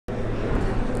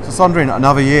Sandrine,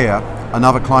 another year,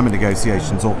 another climate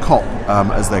negotiations, or COP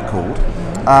as they're called.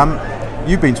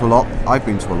 You've been to a lot, I've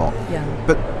been to a lot. Yeah.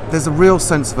 But there's a real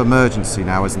sense of emergency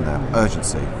now, isn't there?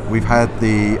 Urgency. We've had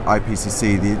the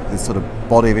IPCC, the sort of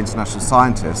body of international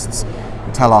scientists,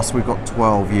 tell us we've got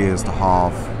 12 years to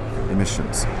halve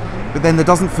emissions. But then there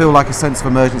doesn't feel like a sense of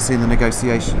emergency in the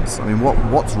negotiations. I mean,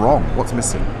 what's wrong? What's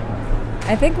missing?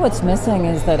 I think what's missing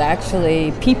is that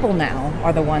actually people now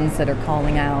are the ones that are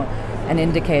calling out and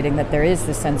indicating that there is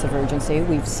this sense of urgency.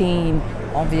 We've seen,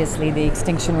 obviously, the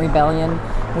Extinction Rebellion.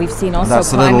 We've seen also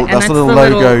that's climate, that's and the that's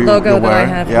little the logo you're that I wearing.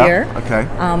 have Yeah. here.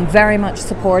 Okay. Very much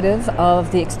supportive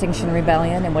of the Extinction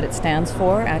Rebellion and what it stands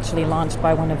for. Actually launched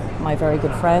by one of my very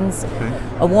good friends,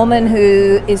 a woman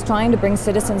who is trying to bring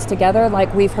citizens together,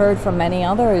 like we've heard from many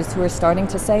others who are starting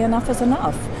to say enough is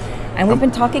enough. And we've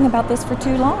been talking about this for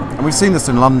too long. And we've seen this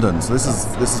in London. So this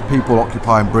is people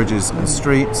occupying bridges and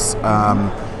streets.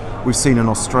 We've seen in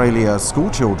Australia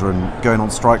school children going on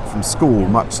strike from school,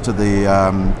 much to the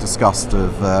disgust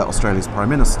of Australia's Prime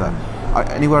Minister.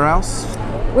 Anywhere else?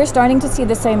 We're starting to see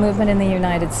the same movement in the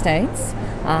United States.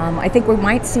 I think we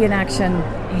might see an action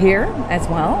here as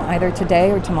well, either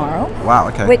today or tomorrow. Wow,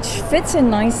 okay. Which fits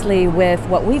in nicely with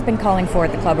what we've been calling for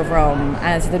at the Club of Rome.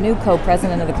 As the new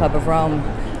co-president of the Club of Rome,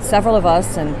 several of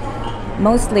us, and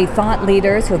mostly thought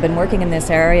leaders who have been working in this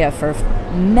area for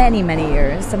many, many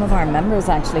years. Some of our members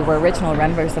actually were original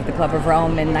members of the Club of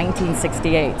Rome in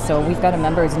 1968, so we've got a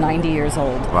member who's 90 years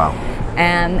old. Wow.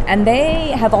 And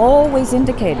they have always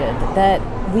indicated that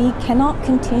we cannot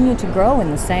continue to grow in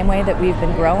the same way that we've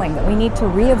been growing, that we need to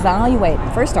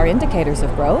reevaluate first our indicators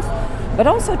of growth, but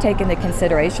also take into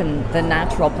consideration the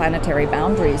natural planetary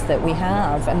boundaries that we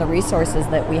have and the resources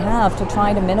that we have to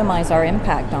try to minimize our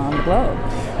impact on the globe.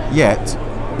 Yet,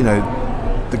 you know,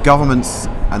 the governments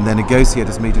and their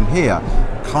negotiators meeting here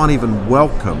can't even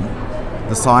welcome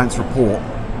the science report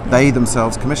they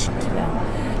themselves commissioned. Yeah.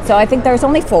 So I think there's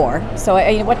only 4. So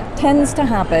what tends to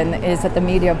happen is that the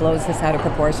media blows this out of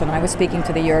proportion. I was speaking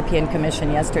to the European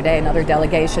Commission yesterday and other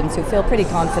delegations who feel pretty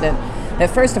confident that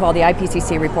first of all the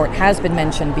IPCC report has been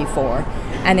mentioned before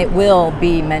and it will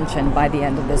be mentioned by the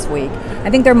end of this week. I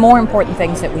think there are more important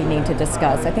things that we need to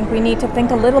discuss. I think we need to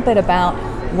think a little bit about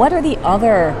what are the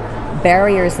other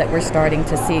barriers that we're starting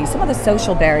to see. Some of the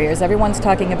social barriers, everyone's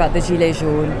talking about the Gilets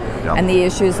jaunes and the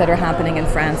issues that are happening in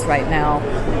France right now.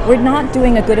 We're not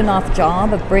doing a good enough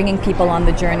job of bringing people on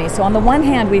the journey. So on the one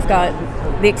hand, we've got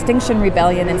the Extinction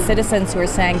Rebellion and citizens who are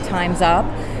saying time's up.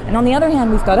 And on the other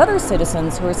hand, we've got other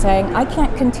citizens who are saying, I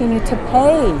can't continue to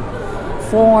pay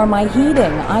for my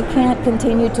heating. I can't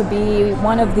continue to be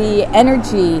one of the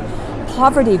energy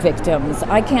poverty victims.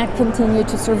 I can't continue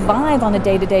to survive on a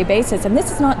day-to-day basis. And this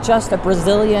is not just a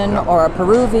Brazilian or a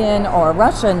Peruvian or a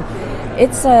Russian,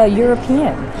 it's a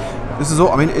European. This is all,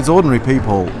 I mean, it's ordinary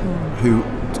people who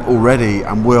already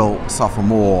and will suffer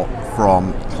more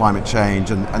from climate change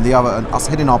and us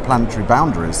hitting our planetary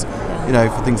boundaries, you know,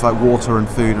 for things like water and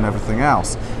food and everything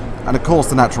else. And of course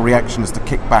the natural reaction is to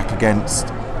kick back against,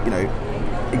 you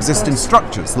know, existing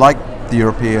structures like the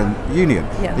European Union.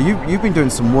 Yeah. You've been doing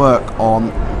some work on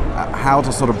how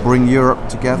to sort of bring Europe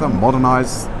together,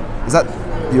 modernise. Is that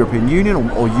the European Union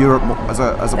or Europe as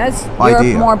an idea?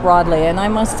 Europe more broadly, and I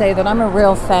must say that I'm a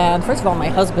real fan. First of all, my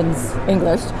husband's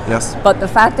English. Yes. But the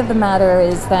fact of the matter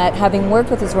is that having worked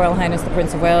with His Royal Highness the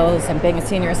Prince of Wales and being a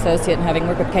senior associate and having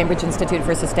worked with Cambridge Institute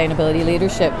for Sustainability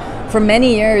Leadership, for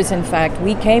many years, in fact,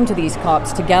 we came to these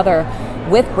COPs together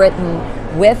with Britain,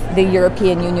 with the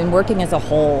European Union, working as a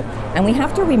whole. And we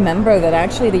have to remember that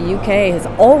actually the UK has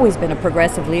always been a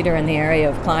progressive leader in the area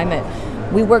of climate.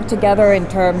 We worked together in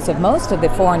terms of most of the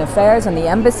foreign affairs and the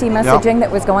embassy messaging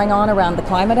that was going on around the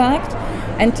Climate Act.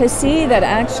 And to see that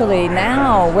actually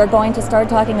now we're going to start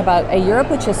talking about a Europe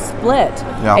which is split,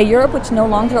 a Europe which no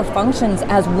longer functions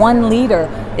as one leader,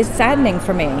 is saddening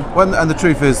for me. Well, and the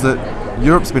truth is that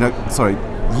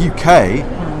UK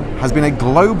has been a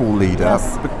global leader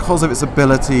because of its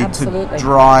ability to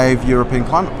drive European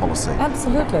climate policy.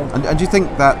 Absolutely. And do you think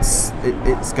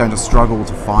it's going to struggle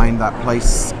to find that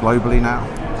place globally now?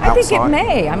 I think it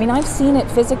may. I mean, I've seen it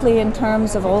physically in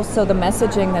terms of also the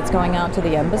messaging that's going out to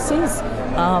the embassies.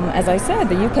 As I said,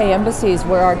 the UK embassies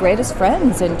were our greatest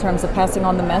friends in terms of passing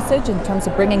on the message, in terms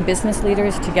of bringing business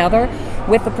leaders together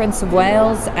with the Prince of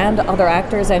Wales and other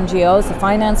actors, NGOs, the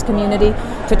finance community,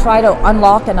 to try to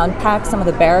unlock and unpack some of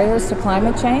the barriers to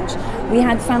climate change. We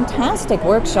had fantastic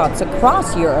workshops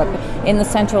across Europe, in the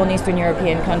Central and Eastern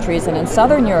European countries and in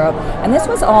Southern Europe, and this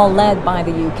was all led by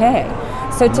the UK.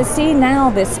 So to see now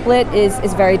this split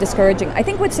is very discouraging. I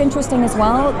think what's interesting as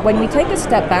well, when we take a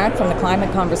step back from the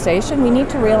climate conversation, we need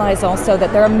to realize also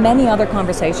that there are many other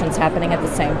conversations happening at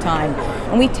the same time.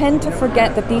 And we tend to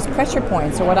forget that these pressure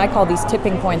points, or what I call these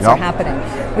tipping points, are happening.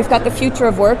 We've got the future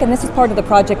of work, and this is part of the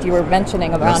project you were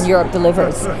mentioning around Europe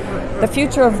Delivers. The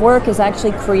future of work is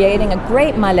actually creating a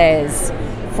great malaise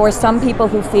for some people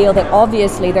who feel that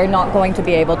obviously they're not going to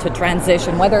be able to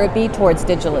transition, whether it be towards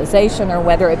digitalization or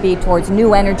whether it be towards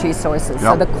new energy sources.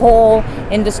 So the coal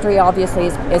industry obviously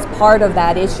is part of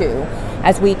that issue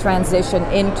as we transition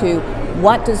into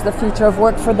what does the future of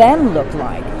work for them look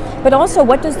like. But also,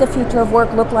 what does the future of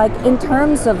work look like in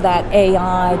terms of that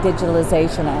AI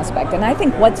digitalization aspect? And I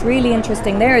think what's really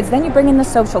interesting there is then you bring in the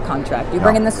social contract, you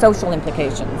bring in the social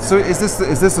implications. So is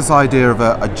this idea of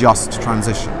a just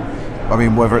transition? I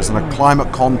mean, whether it's in a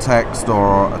climate context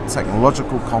or a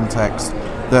technological context,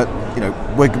 that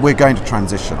we're going to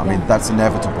transition. I mean, that's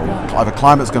inevitable. Either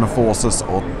climate's going to force us,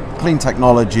 or clean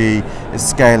technology is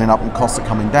scaling up and costs are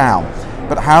coming down.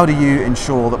 But how do you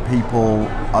ensure that people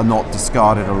are not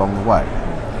discarded along the way,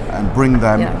 and bring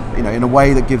them, in a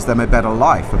way that gives them a better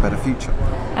life, a better future?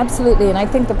 Absolutely, and I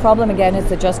think the problem again is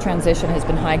the just transition has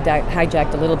been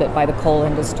hijacked a little bit by the coal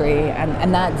industry,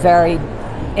 and that very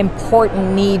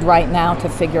important need right now to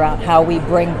figure out how we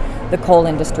bring the coal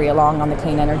industry along on the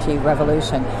clean energy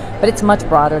revolution. But it's much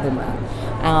broader than that.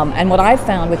 And what I've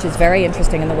found, which is very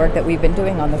interesting in the work that we've been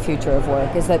doing on the future of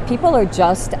work, is that people are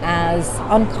just as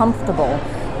uncomfortable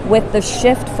with the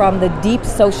shift from the deep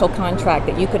social contract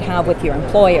that you could have with your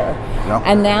employer,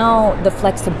 and now the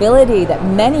flexibility that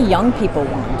many young people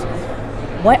want.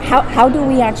 How do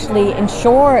we actually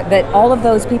ensure that all of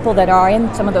those people that are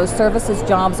in some of those services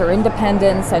jobs or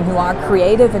independents and who are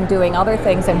creative and doing other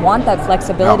things and want that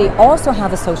flexibility also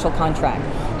have a social contract?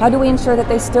 How do we ensure that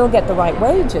they still get the right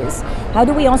wages? How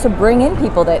do we also bring in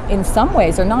people that in some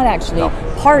ways are not actually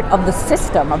part of the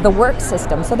system, of the work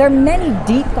system? So there are many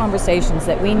deep conversations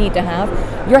that we need to have.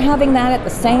 You're having that at the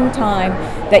same time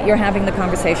that you're having the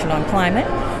conversation on climate.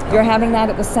 You're having that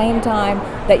at the same time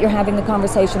that you're having the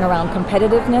conversation around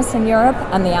competitiveness in Europe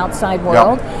and the outside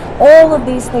world. All of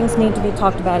these things need to be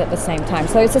talked about at the same time.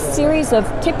 So it's a series of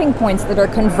tipping points that are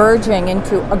converging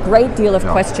into a great deal of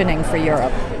questioning for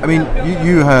Europe. I mean,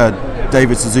 you heard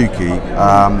David Suzuki,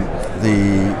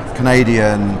 the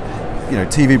Canadian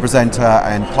TV presenter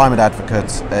and climate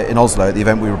advocate in Oslo at the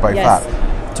event we were both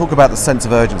at, talk about the sense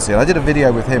of urgency. And I did a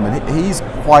video with him, and he's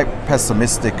quite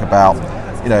pessimistic about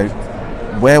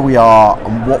where we are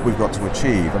and what we've got to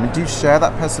achieve. I mean, do you share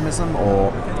that pessimism,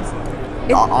 or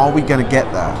are we going to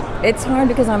get there? It's hard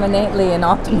because I'm innately an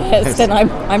optimist, and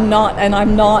I'm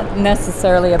not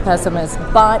necessarily a pessimist.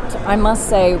 But I must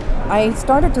say, I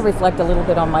started to reflect a little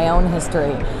bit on my own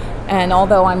history. And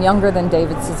although I'm younger than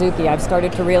David Suzuki, I've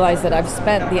started to realize that I've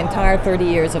spent the entire 30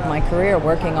 years of my career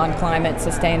working on climate,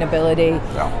 sustainability,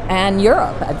 and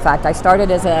Europe. In fact, I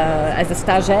started as a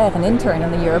stagiaire, an intern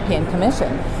in the European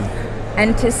Commission.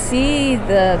 And to see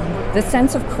the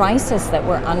sense of crisis that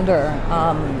we're under,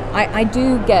 I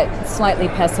do get slightly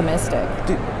pessimistic.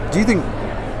 Do you think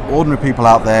ordinary people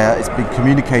out there, it's been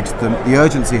communicated to them, the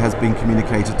urgency has been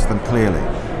communicated to them clearly?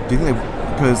 Do you think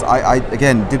because I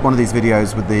again did one of these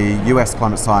videos with the US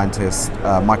climate scientist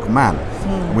Michael Mann.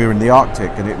 We were in the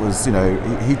Arctic, and it was,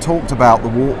 he talked about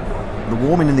the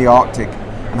warming in the Arctic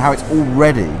and how it's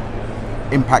already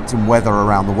impacting weather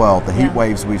around the world. The heat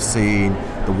waves we've seen,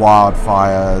 the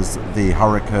wildfires, the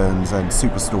hurricanes and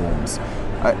superstorms.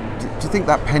 Do you think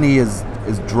that penny is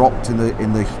dropped in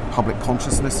the public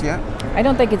consciousness yet? I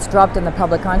don't think it's dropped in the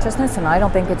public consciousness, and I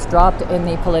don't think it's dropped in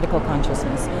the political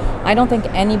consciousness. I don't think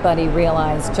anybody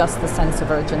realized just the sense of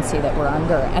urgency that we're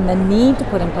under and the need to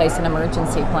put in place an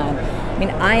emergency plan. I mean,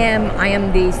 I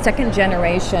am the second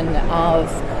generation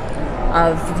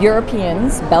of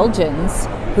Europeans, Belgians,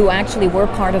 who actually were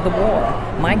part of the war.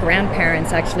 My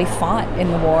grandparents actually fought in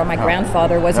the war. My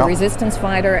grandfather was a resistance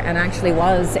fighter and actually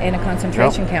was in a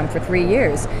concentration camp for 3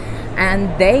 years.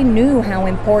 And they knew how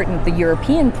important the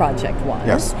European project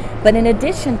was. But in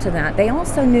addition to that, they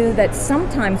also knew that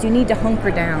sometimes you need to hunker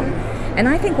down. And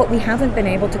I think what we haven't been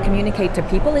able to communicate to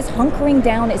people is hunkering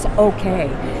down is okay.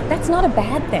 That's not a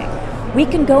bad thing. We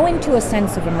can go into a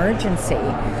sense of emergency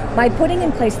by putting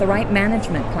in place the right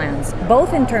management plans,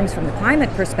 both in terms from the climate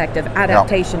perspective,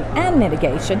 adaptation and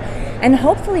mitigation, and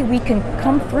hopefully we can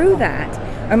come through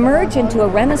that emerge into a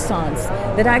renaissance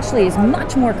that actually is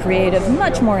much more creative,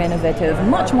 much more innovative,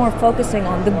 much more focusing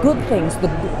on the good things,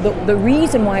 the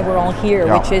reason why we're all here,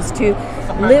 which is to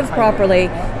live properly,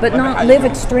 but not live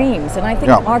extremes. And I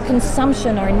think our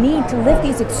consumption, our need to live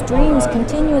these extremes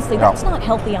continuously, that's not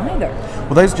healthy either.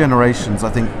 Well, those generations, I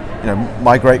think,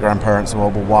 my great-grandparents in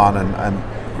World War I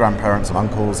and grandparents and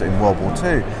uncles in World War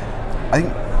II, I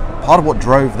think part of what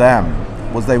drove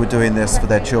them was they were doing this for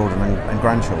their children and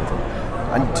grandchildren.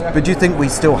 But do you think we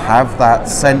still have that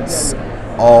sense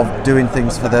of doing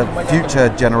things for the future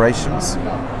generations?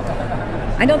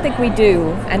 I don't think we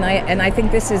do, and I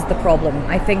think this is the problem.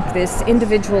 I think this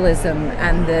individualism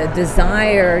and the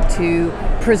desire to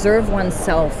preserve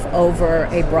oneself over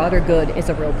a broader good is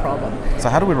a real problem. So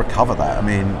how do we recover that? I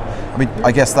mean,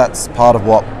 I guess that's part of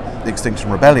what the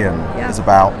Extinction Rebellion is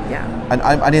about.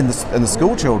 And in the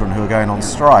school children who are going on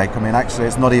strike, I mean, actually,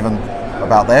 it's not even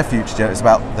about their future; it's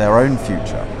about their own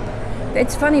future.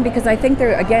 It's funny because I think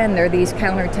there are these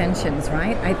counter tensions,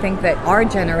 right? I think that our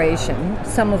generation,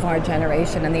 some of our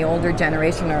generation and the older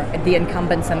generation are the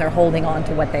incumbents and they're holding on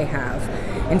to what they have.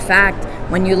 In fact,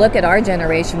 when you look at our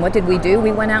generation, what did we do?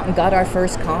 We went out and got our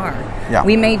first car.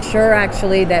 We made sure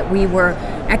actually that we were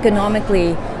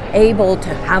economically able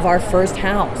to have our first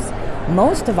house.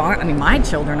 Most of my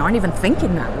children aren't even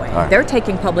thinking that way. They're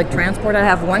taking public transport. I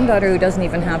have one daughter who doesn't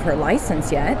even have her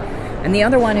license yet. And the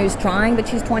other one who's trying, but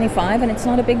she's 25 and it's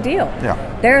not a big deal.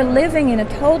 They're living in a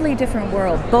totally different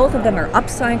world. Both of them are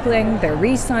upcycling, they're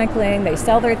recycling, they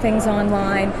sell their things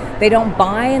online. They don't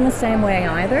buy in the same way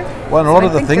either. Well, and a lot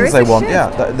of the things they want,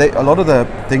 a lot of the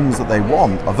things that they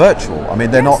want are virtual. I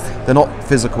mean, they're not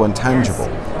physical and tangible.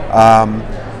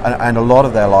 And a lot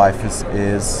of their life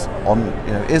is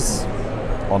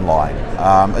online.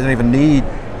 They don't even need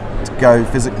to go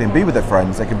physically and be with their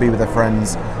friends. They can be with their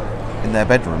friends in their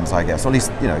bedrooms, I guess, or at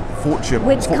least, fortunate.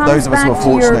 Which those of us who are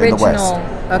fortunate in the West.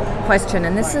 Question,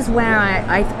 and this is where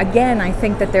I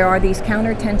think that there are these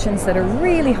counter tensions that are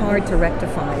really hard to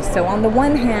rectify. So on the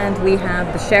one hand, we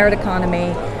have the shared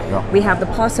economy, we have the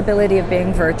possibility of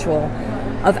being virtual,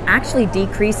 of actually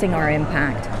decreasing our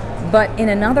impact. But in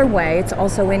another way, it's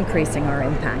also increasing our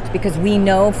impact because we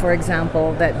know, for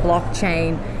example, that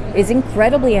blockchain is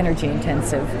incredibly energy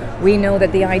intensive. We know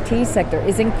that the IT sector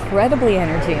is incredibly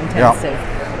energy intensive.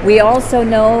 We also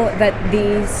know that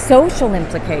the social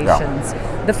implications,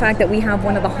 the fact that we have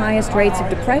one of the highest rates of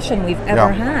depression we've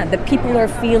ever had, that people are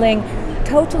feeling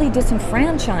totally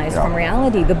disenfranchised from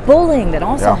reality, the bullying that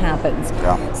also happens.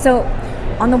 So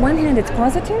on the one hand, it's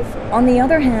positive. On the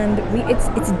other hand,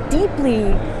 it's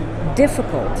deeply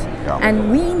difficult, and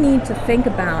we need to think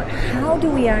about how do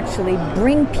we actually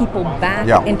bring people back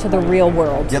into the real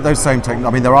world. Those same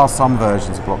there are some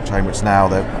versions of blockchain which now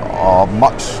that are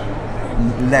much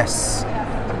less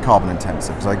carbon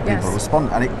intensive because people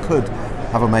respond, and it could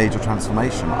have a major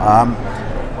transformation.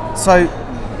 So,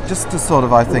 just to sort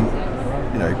of, I think,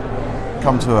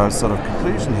 come to a sort of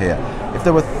conclusion here. If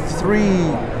there were 3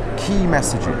 key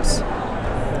messages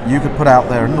you could put out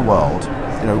there in the world,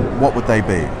 what would they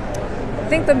be?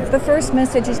 I think the first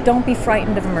message is don't be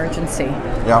frightened of emergency.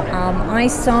 I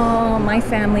saw my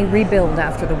family rebuild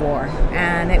after the war,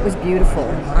 and it was beautiful.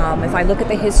 If I look at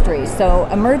the history, so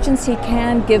emergency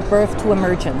can give birth to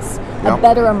emergence, a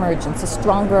better emergence, a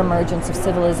stronger emergence of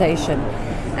civilization,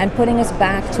 and putting us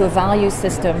back to a value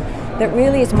system that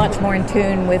really is much more in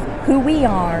tune with who we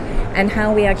are and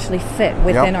how we actually fit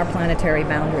within our planetary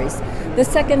boundaries. The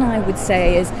second I would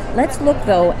say is let's look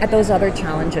though at those other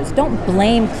challenges. Don't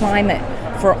blame climate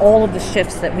for all of the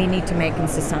shifts that we need to make in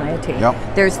society.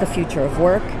 There's the future of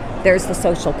work, there's the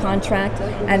social contract,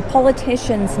 and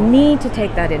politicians need to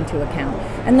take that into account.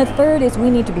 And the third is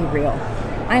we need to be real.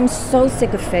 I'm so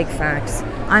sick of fake facts.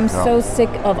 I'm so sick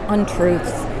of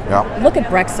untruths. Look at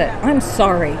Brexit. I'm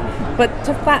sorry. But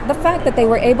the fact that they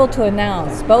were able to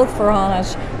announce, both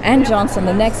Farage and Johnson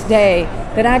the next day,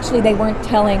 that actually they weren't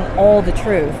telling all the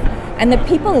truth. And that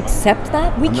people accept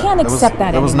that? We can't accept that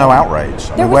anymore. There was no outrage.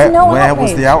 There was no outrage. Where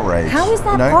was the outrage? How is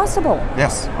that possible?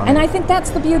 Yes. And I think that's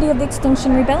the beauty of the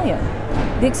Extinction Rebellion.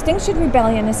 The Extinction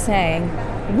Rebellion is saying,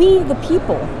 we the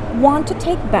people want to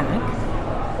take back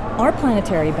our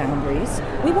planetary boundaries.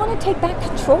 We want to take back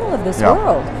control of this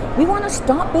world. We want to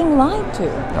stop being lied to.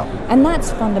 And that's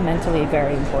fundamentally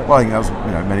very important. Well, I think that was,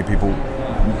 many people,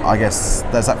 I guess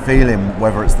there's that feeling,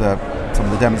 whether it's some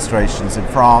of the demonstrations in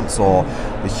France or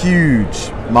the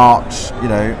huge march,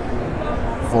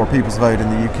 for a people's vote in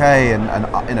the UK,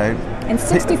 and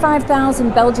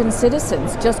 65,000 Belgian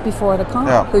citizens just before the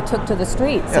COP who took to the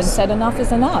streets and said enough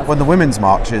is enough. When the women's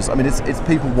marches, it's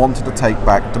people wanted to take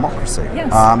back democracy.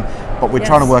 But we're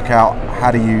trying to work out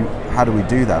how do how do we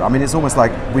do that? I mean, it's almost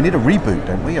like we need a reboot,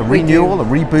 don't we? A renewal, a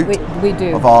reboot we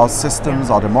do. of our systems,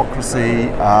 our democracy.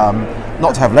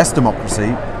 Not to have less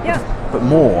democracy, but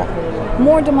more.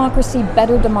 More democracy,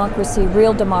 better democracy,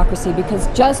 real democracy, because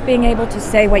just being able to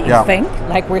say what you think,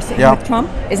 like we're seeing with Trump,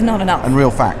 is not enough. And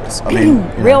real facts. I mean,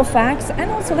 real facts,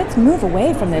 and also let's move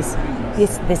away from this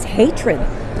hatred.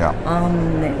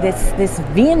 This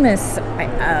vehemence,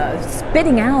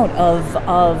 spitting out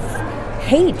of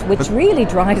hate, which really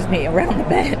drives me around the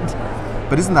bend.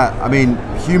 But isn't that, I mean,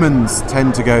 humans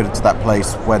tend to go to that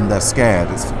place when they're scared.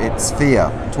 It's fear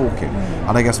talking,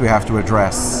 and I guess we have to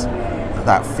address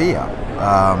that fear.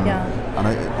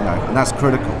 And that's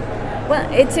critical. Well,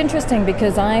 it's interesting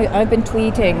because I've been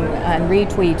tweeting and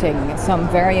retweeting some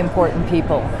very important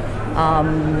people,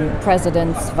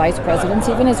 presidents, vice presidents,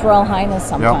 even His Royal Highness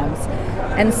sometimes.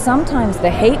 And sometimes the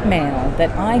hate mail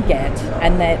that I get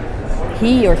and that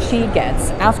he or she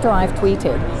gets after I've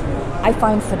tweeted, I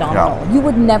find phenomenal. You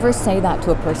would never say that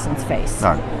to a person's face.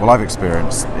 No. Well, I've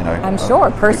experienced, I'm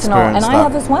sure, personal, and I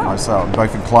have as well. Myself,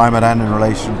 both in climate and in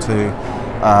relation to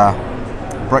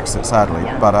Brexit, sadly.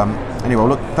 But anyway,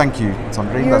 look, thank you,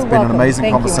 Sandrine. That's been an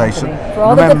amazing conversation. For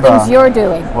all the good things you're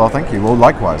doing. Well, thank you. Well,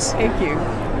 likewise. Thank you.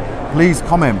 Please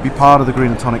comment, be part of the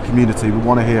Green and Tonic community. We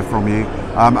want to hear from you.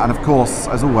 And of course,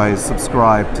 as always,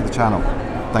 subscribe to the channel.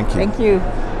 Thank you. Thank you.